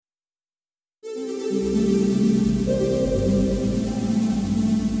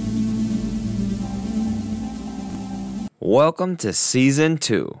Welcome to Season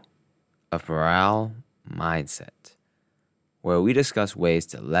 2 of Morale Mindset, where we discuss ways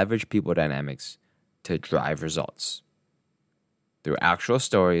to leverage people dynamics to drive results through actual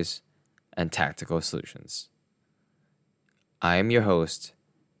stories and tactical solutions. I am your host,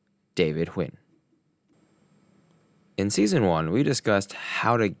 David Huynh. In Season 1, we discussed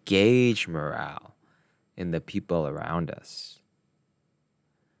how to gauge morale in the people around us.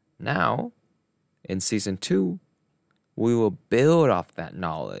 Now, in Season 2, we will build off that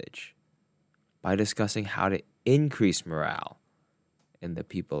knowledge by discussing how to increase morale in the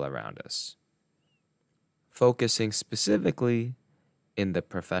people around us, focusing specifically in the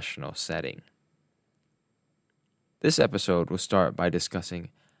professional setting. This episode will start by discussing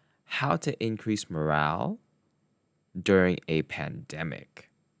how to increase morale during a pandemic.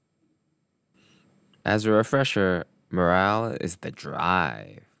 As a refresher, morale is the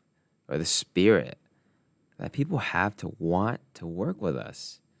drive or the spirit that people have to want to work with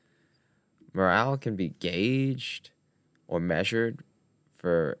us. Morale can be gauged or measured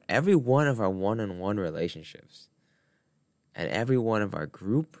for every one of our one-on-one relationships and every one of our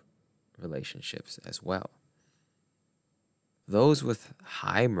group relationships as well. Those with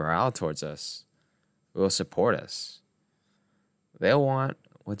high morale towards us will support us. They'll want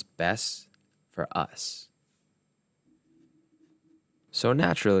what's best for us. So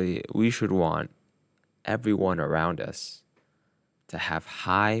naturally, we should want everyone around us to have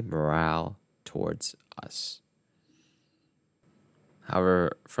high morale towards us.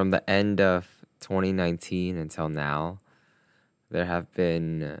 However, from the end of 2019 until now, there have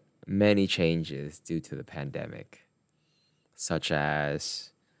been many changes due to the pandemic, such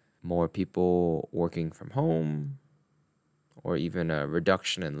as more people working from home, or even a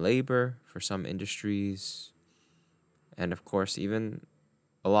reduction in labor for some industries, and of course, even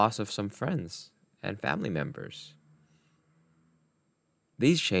a loss of some friends and family members.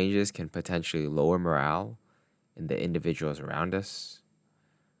 These changes can potentially lower morale in the individuals around us,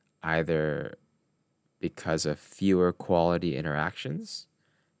 either because of fewer quality interactions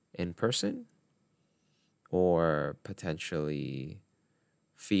in person, or potentially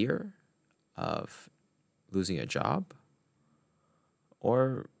fear of losing a job,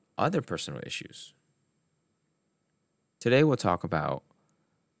 or other personal issues. Today we'll talk about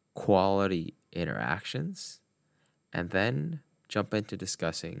quality interactions, and then jump into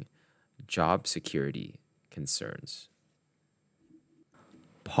discussing job security concerns.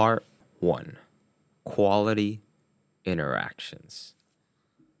 Part 1. Quality interactions.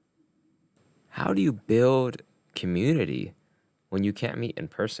 How do you build community when you can't meet in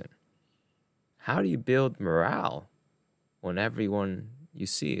person? How do you build morale when everyone you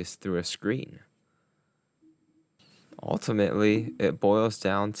see is through a screen? Ultimately, it boils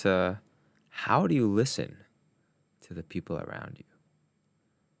down to how do you listen to the people around you?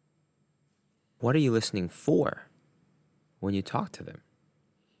 What are you listening for when you talk to them?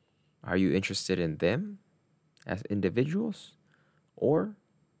 Are you interested in them as individuals, or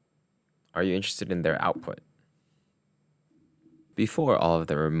are you interested in their output? Before all of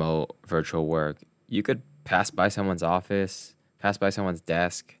the remote virtual work, you could pass by someone's office, pass by someone's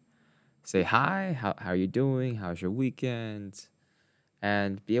desk, say hi, how are you doing? How's your weekend?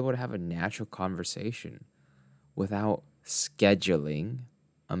 And be able to have a natural conversation without scheduling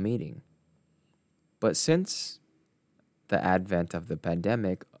a meeting. But since the advent of the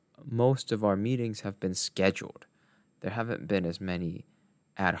pandemic, most of our meetings have been scheduled. There haven't been as many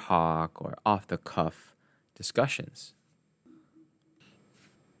ad hoc or off-the-cuff discussions.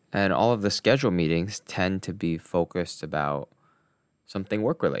 And all of the scheduled meetings tend to be focused about something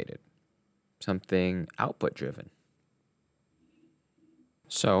work-related, something output-driven.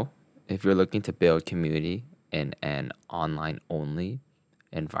 So, if you're looking to build community in an online-only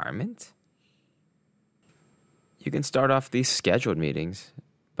environment, you can start off these scheduled meetings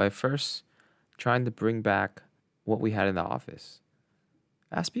by first trying to bring back what we had in the office.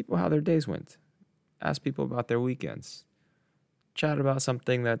 Ask people how their days went. Ask people about their weekends. Chat about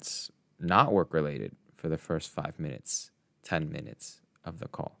something that's not work-related for the first 5 minutes, 10 minutes of the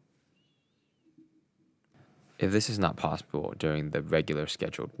call. If this is not possible during the regular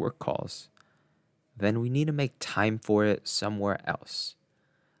scheduled work calls, then we need to make time for it somewhere else.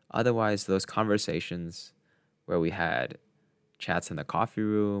 Otherwise, those conversations where we had chats in the coffee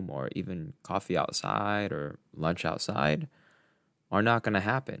room or even coffee outside or lunch outside are not going to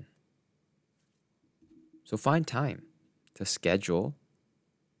happen. So find time to schedule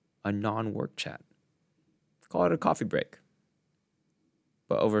a non-work chat. Call it a coffee break,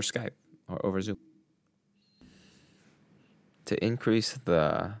 but over Skype or over Zoom. to increase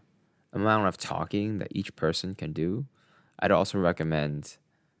the amount of talking that each person can do, I'd also recommend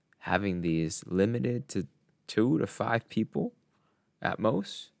having these limited to 2 to 5 people at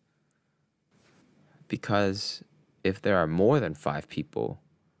most. Because if there are more than 5 people,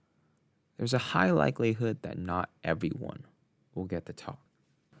 there's a high likelihood that not everyone will get to talk.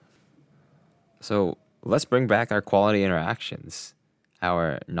 So let's bring back our quality interactions,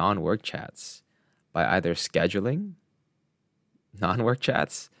 our non-work chats, by either scheduling non-work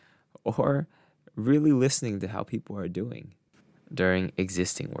chats or really listening to how people are doing during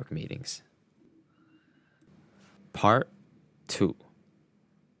existing work meetings. Part 2,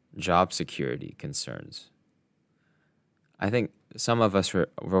 job security concerns. I think some of us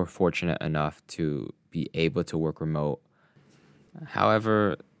were fortunate enough to be able to work remote.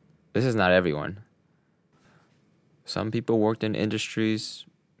 However, this is not everyone. Some people worked in industries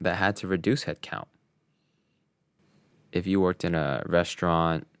that had to reduce headcount. If you worked in a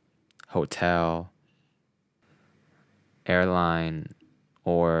restaurant, hotel, airline,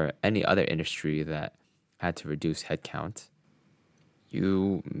 or any other industry that had to reduce headcount,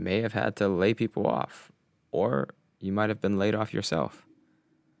 you may have had to lay people off, or you might have been laid off yourself.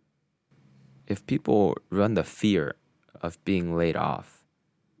 If people run the fear of being laid off,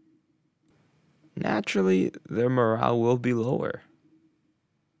 naturally their morale will be lower.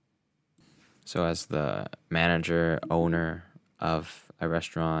 So as the manager, owner of a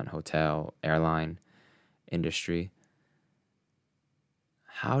restaurant, hotel, airline industry,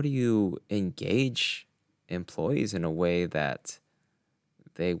 how do you engage employees in a way that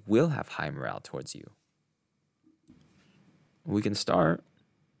they will have high morale towards you? We can start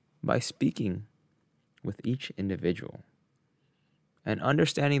by speaking with each individual and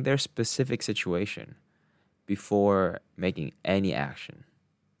understanding their specific situation before making any action.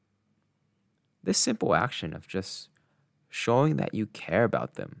 This simple action of just showing that you care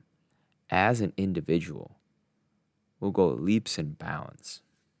about them as an individual will go leaps and bounds.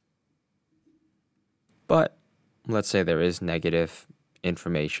 But let's say there is negative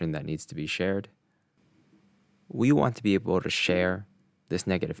information that needs to be shared. We want to be able to share this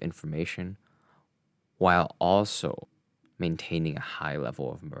negative information while also maintaining a high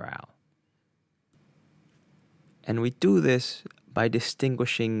level of morale. And we do this by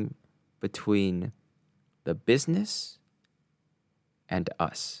distinguishing between the business and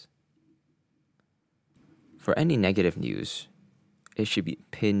us. For any negative news, it should be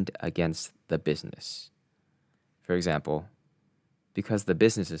pinned against the business. For example, because the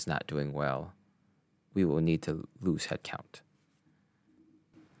business is not doing well, we will need to lose headcount.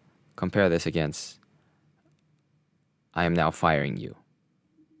 Compare this against, I am now firing you.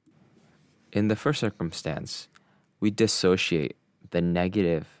 In the first circumstance, we dissociate the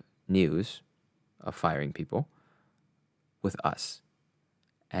negative news of firing people with us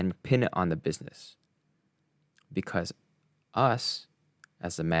and pin it on the business. Because us,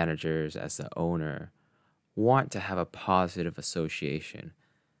 as the managers, as the owner, want to have a positive association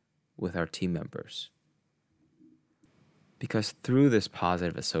with our team members. Because through this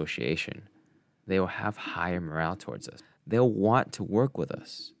positive association, they will have higher morale towards us. They'll want to work with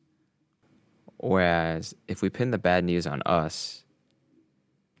us. Whereas if we pin the bad news on us,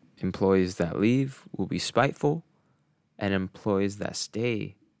 employees that leave will be spiteful, and employees that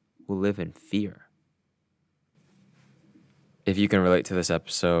stay will live in fear. If you can relate to this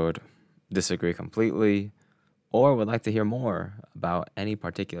episode, disagree completely, or would like to hear more about any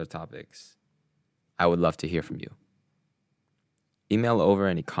particular topics, I would love to hear from you. Email over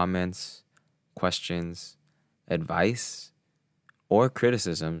any comments, questions, advice, or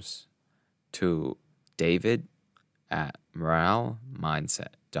criticisms to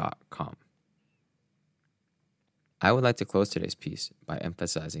david@moralemindset.com. I would like to close today's piece by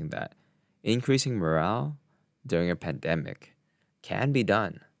emphasizing that increasing morale during a pandemic can be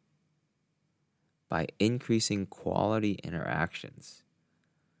done by increasing quality interactions,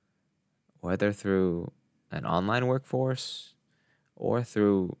 whether through an online workforce or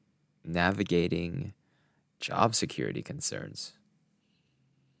through navigating job security concerns.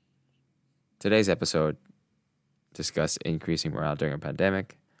 Today's episode discussed increasing morale during a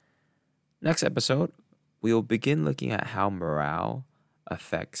pandemic. Next episode, we will begin looking at how morale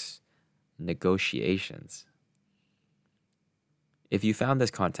affects negotiations. If you found this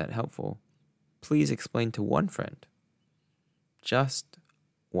content helpful, please explain to one friend, just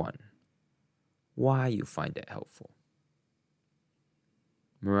one, why you find it helpful.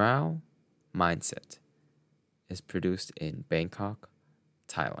 Morale Mindset is produced in Bangkok,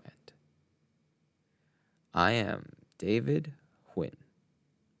 Thailand. I am David Huynh.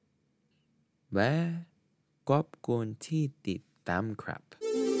 Bye. ขอบคุณที่ติดตามครั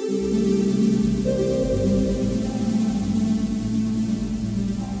บ